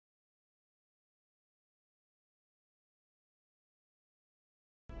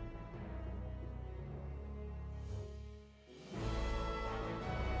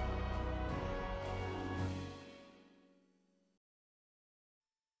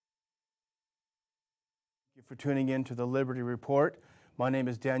you for tuning in to the Liberty Report. My name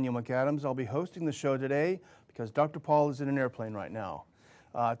is Daniel McAdams. I'll be hosting the show today because Dr. Paul is in an airplane right now.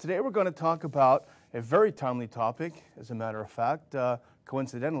 Today we're going to talk about a very timely topic, as a matter of fact,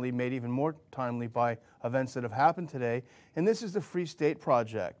 coincidentally made even more timely by events that have happened today, and this is the Free State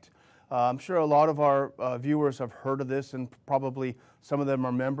Project. I'm sure a lot of our viewers have heard of this, and probably some of them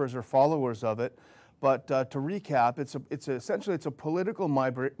are members or followers of it. But to recap, it's essentially a political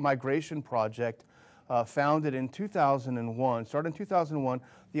migration project founded in 2001, started in 2001.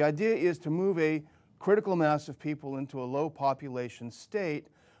 The idea is to move a critical mass of people into a low population state,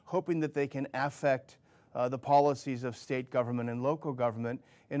 hoping that they can affect the policies of state government and local government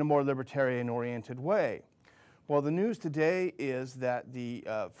in a more libertarian-oriented way. Well, the news today is that the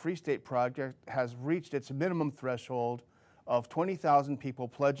Free State Project has reached its minimum threshold of 20,000 people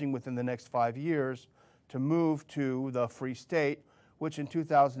pledging within the next 5 years to move to the Free State, which in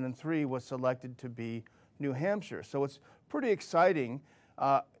 2003 was selected to be New Hampshire. So it's pretty exciting.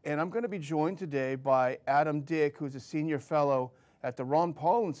 And I'm going to be joined today by Adam Dick, who's a senior fellow at the Ron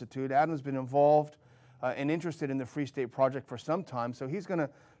Paul Institute. Adam's been involved and interested in the Free State Project for some time, so he's going to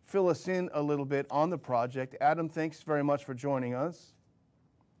fill us in a little bit on the project. Adam, thanks very much for joining us.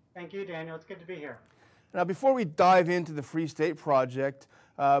 Thank you, Daniel. It's good to be here. Now, before we dive into the Free State Project,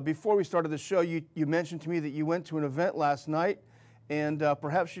 before we started the show, you mentioned to me that you went to an event last night, and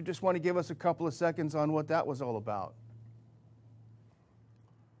perhaps you just want to give us a couple of seconds on what that was all about.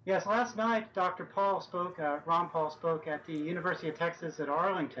 Yes, last night, Dr. Paul spoke, Ron Paul spoke at the University of Texas at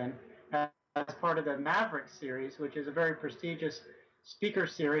Arlington as part of the Maverick series, which is a very prestigious speaker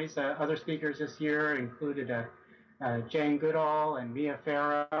series. Other speakers this year included Jane Goodall and Mia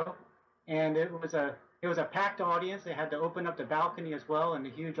Farrow, and it was a packed audience. They had to open up the balcony as well in the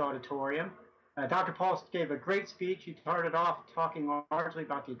huge auditorium. Dr. Paul gave a great speech. He started off talking largely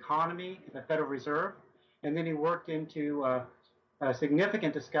about the economy, the Federal Reserve, and then he worked into a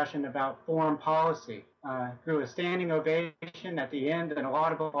significant discussion about foreign policy through a standing ovation at the end and a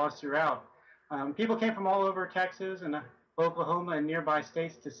lot of applause throughout. People came from all over Texas and Oklahoma and nearby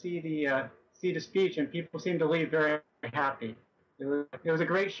states to see the speech, and people seemed to leave very happy. It was a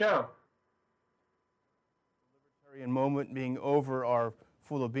great show. The libertarian moment being over are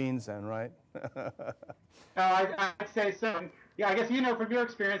full of beans then, right? I'd say so. Yeah, I guess you know from your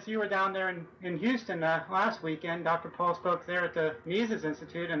experience, you were down there in Houston last weekend. Dr. Paul spoke there at the Mises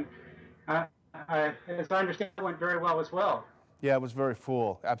Institute, and as I understand, it went very well as well. Yeah, it was very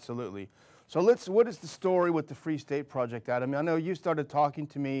full, absolutely. So what is the story with the Free State Project, Adam? I know you started talking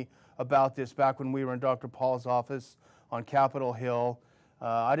to me about this back when we were in Dr. Paul's office on Capitol Hill.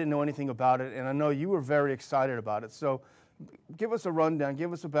 I didn't know anything about it, and I know you were very excited about it. So give us a rundown,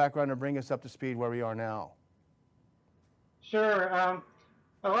 give us a background, and bring us up to speed where we are now. Sure.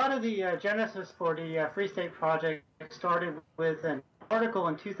 A lot of the genesis for the Free State Project started with an article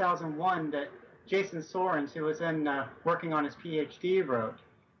in 2001 that Jason Sorens, who was working on his PhD, wrote,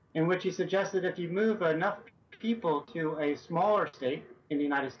 in which he suggested if you move enough people to a smaller state in the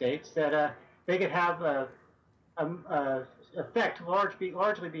United States, that they could have effect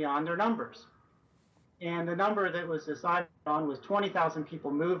largely beyond their numbers. And the number that was decided on was 20,000 people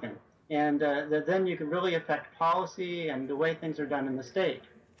moving. And then you could really affect policy and the way things are done in the state.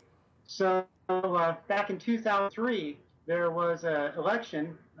 So back in 2003, there was an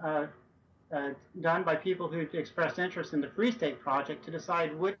election done by people who expressed interest in the Free State Project to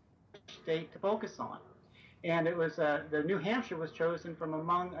decide which state to focus on. And it was the New Hampshire was chosen from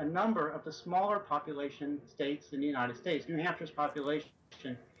among a number of the smaller population states in the United States. New Hampshire's population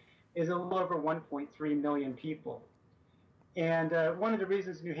is a little over 1.3 million people. And one of the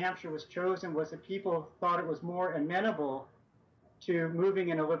reasons New Hampshire was chosen was that people thought it was more amenable to moving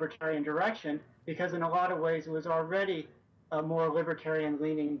in a libertarian direction, because in a lot of ways it was already more libertarian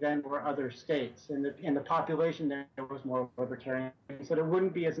leaning than were other states. In the population there was more libertarian, so there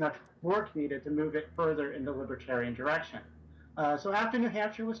wouldn't be as much work needed to move it further in the libertarian direction. So after New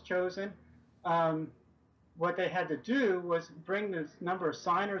Hampshire was chosen, what they had to do was bring the number of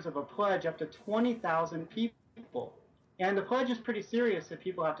signers of a pledge up to 20,000 people. And the pledge is pretty serious that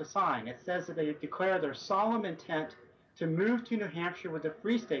people have to sign. It says that they declare their solemn intent to move to New Hampshire with the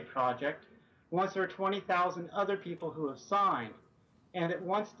Free State Project once there are 20,000 other people who have signed. And that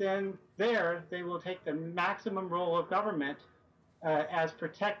once then there, they will take the maximum role of government as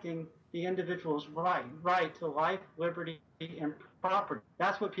protecting the individual's right to life, liberty, and property.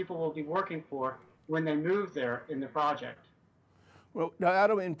 That's what people will be working for when they move there in the project. Well, now,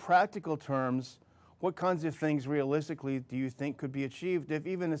 Adam, in practical terms, what kinds of things realistically do you think could be achieved if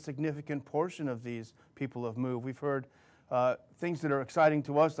even a significant portion of these people have moved? We've heard things that are exciting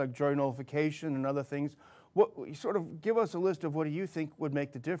to us, like jury nullification and other things. Sort of give us a list of what do you think would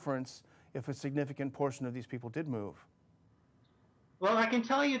make the difference if a significant portion of these people did move? Well, I can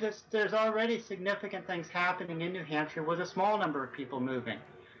tell you this, there's already significant things happening in New Hampshire with a small number of people moving.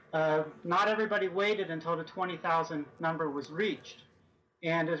 Not everybody waited until the 20,000 number was reached.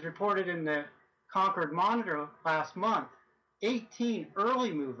 And as reported in the Concord Monitor last month, 18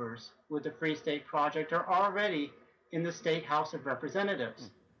 early movers with the Free State Project are already in the State House of Representatives.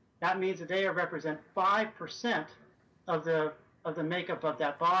 That means that they represent 5% of the makeup of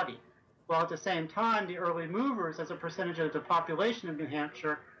that body. While at the same time, the early movers, as a percentage of the population of New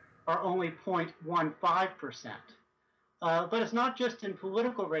Hampshire, are only 0.15%. But it's not just in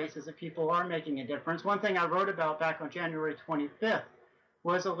political races that people are making a difference. One thing I wrote about back on January 25th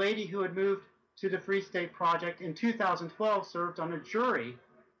was a lady who had moved to the Free State Project in 2012, served on a jury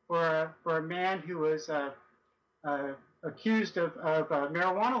for a man who was accused of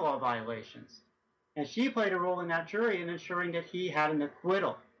marijuana law violations. And she played a role in that jury in ensuring that he had an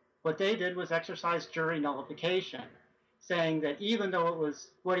acquittal. What they did was exercise jury nullification, saying that even though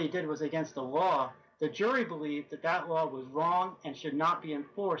what he did was against the law, the jury believed that that law was wrong and should not be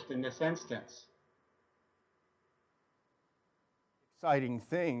enforced in this instance. Exciting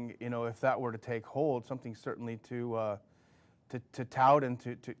thing, you know, if that were to take hold, something certainly to tout and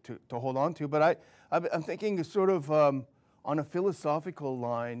to hold on to. But I'm thinking sort of on a philosophical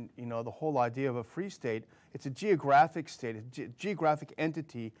line, you know, the whole idea of a free state, it's a geographic state, a geographic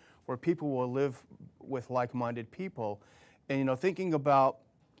entity where people will live with like-minded people. And, you know, thinking about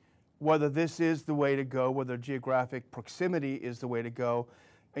whether this is the way to go, whether geographic proximity is the way to go.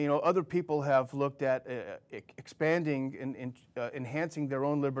 You know, other people have looked at expanding and enhancing their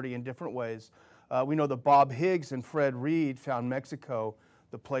own liberty in different ways. We know that Bob Higgs and Fred Reed found Mexico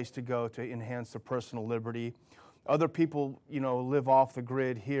the place to go to enhance their personal liberty. Other people, you know, live off the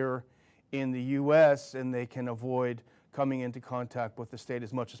grid here in the U.S. and they can avoid coming into contact with the state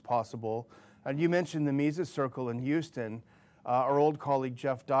as much as possible. And you mentioned the Mises Circle in Houston. Our old colleague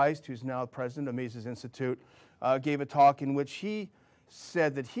Jeff Deist, who's now president of Mises Institute, gave a talk in which he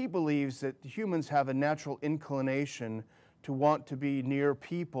said that he believes that humans have a natural inclination to want to be near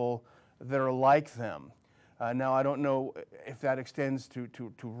people that are like them. Now, I don't know if that extends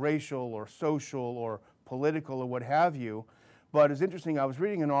to racial or social or political or what have you, but it's interesting. I was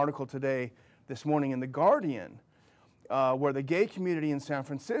reading an article this morning in The Guardian, where the gay community in San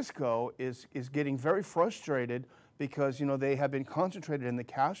Francisco is getting very frustrated because, you know, they have been concentrated in the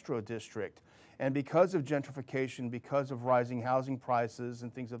Castro district. And because of gentrification, because of rising housing prices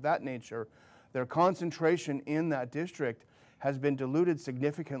and things of that nature, their concentration in that district has been diluted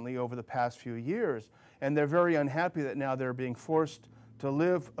significantly over the past few years. And they're very unhappy that now they're being forced to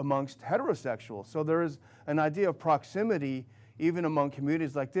live amongst heterosexuals. So there is an idea of proximity even among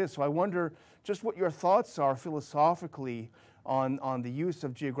communities like this. So I wonder just what your thoughts are philosophically on the use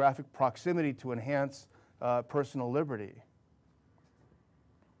of geographic proximity to enhance personal liberty.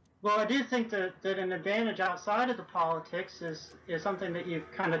 Well, I do think that an advantage outside of the politics is something that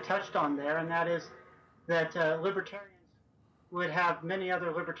you've kind of touched on there, and that is that libertarians would have many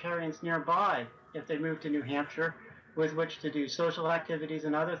other libertarians nearby if they moved to New Hampshire with which to do social activities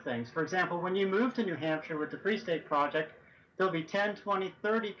and other things. For example, when you move to New Hampshire with the Free State Project, there'll be 10, 20,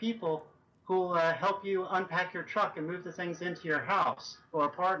 30 people who will help you unpack your truck and move the things into your house or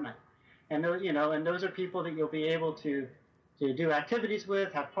apartment. And those are people that you'll be able to do activities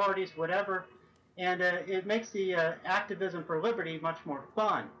with, have parties, whatever. And it makes the activism for liberty much more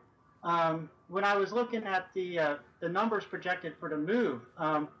fun. When I was looking at the numbers projected for the move,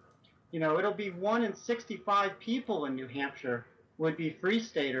 it'll be 1 in 65 people in New Hampshire would be free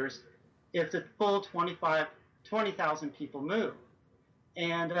staters if the full 20,000 people move.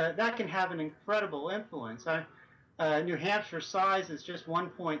 And that can have an incredible influence. New Hampshire's size is just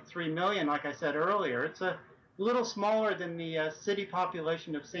 1.3 million, like I said earlier. It's a little smaller than the city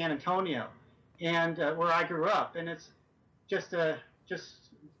population of San Antonio, and where I grew up. And it's just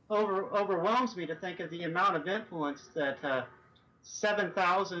overwhelms me to think of the amount of influence that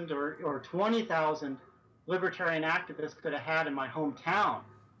 7,000 or 20,000 libertarian activists could have had in my hometown.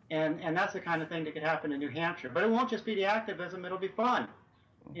 And that's the kind of thing that could happen in New Hampshire. But it won't just be the activism, it'll be fun.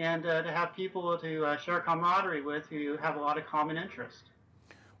 And to have people to share camaraderie with who have a lot of common interest.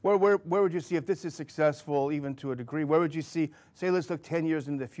 Where would you see, if this is successful even to a degree, where would you see, say let's look 10 years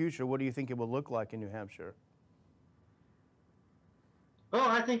into the future, what do you think it will look like in New Hampshire? Well,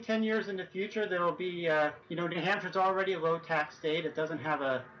 I think 10 years in the future, there will be, New Hampshire's already a low tax state. It doesn't have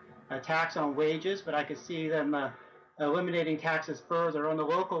a tax on wages, but I could see them eliminating taxes further. On the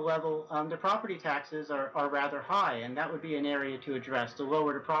local level, the property taxes are rather high, and that would be an area to address, to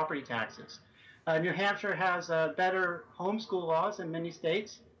lower the property taxes. New Hampshire has better homeschool laws in many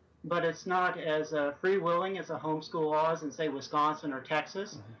states, but it's not as free-willing as the homeschool laws in, say, Wisconsin or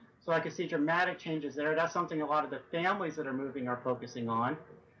Texas. Mm-hmm. So I could see dramatic changes there. That's something a lot of the families that are moving are focusing on.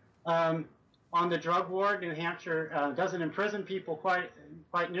 On the drug war, New Hampshire doesn't imprison people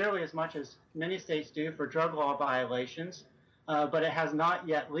quite nearly as much as many states do for drug law violations, but it has not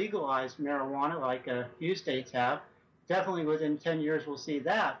yet legalized marijuana like a few states have. Definitely within 10 years we'll see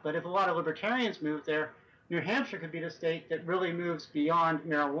that. But if a lot of libertarians move there, New Hampshire could be the state that really moves beyond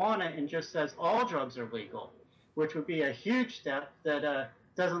marijuana and just says all drugs are legal, which would be a huge step that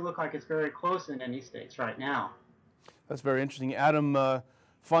doesn't look like it's very close in any states right now. That's very interesting. Adam,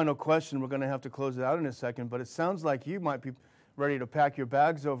 final question. We're going to have to close it out in a second, but it sounds like you might be ready to pack your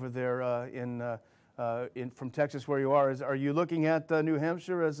bags over there from Texas where you are. Are you looking at New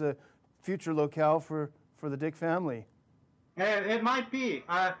Hampshire as a future locale for the Dick family? It might be.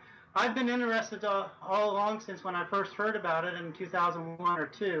 I've been interested all along since when I first heard about it in 2001 or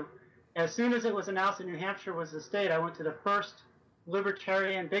 2. As soon as it was announced that New Hampshire was the state, I went to the first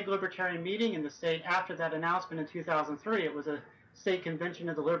big libertarian meeting in the state after that announcement in 2003. It was a state convention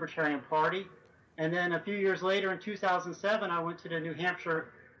of the Libertarian Party. And then a few years later in 2007, I went to the New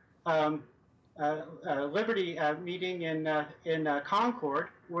Hampshire Liberty meeting in Concord,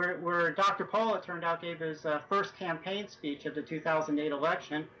 where Dr. Paul, it turned out, gave his first campaign speech of the 2008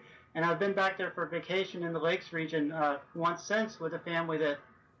 election. And I've been back there for vacation in the Lakes region once since with a family that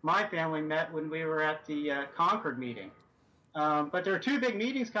my family met when we were at the Concord meeting. But there are 2 big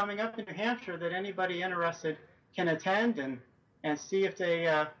meetings coming up in New Hampshire that anybody interested can attend and see if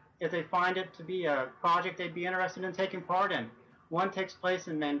they find it to be a project they'd be interested in taking part in. One takes place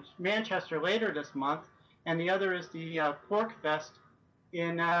in Manchester later this month, and the other is the Pork Fest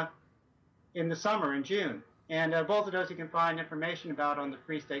in the summer, in June. And both of those you can find information about on the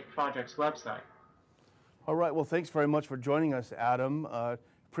Free State Project's website. All right. Well, thanks very much for joining us, Adam.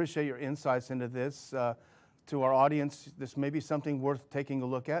 Appreciate your insights into this. To our audience, this may be something worth taking a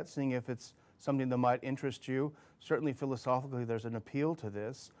look at, seeing if it's something that might interest you. Certainly philosophically, there's an appeal to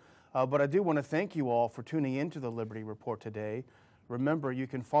this. But I do want to thank you all for tuning into the Liberty Report today. Remember, you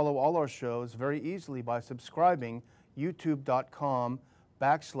can follow all our shows very easily by subscribing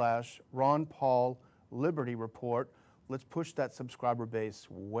youtube.com/Ron Paul Liberty Report. Let's push that subscriber base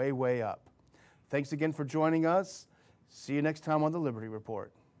way, way up. Thanks again for joining us. See you next time on the Liberty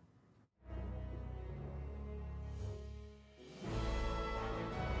Report.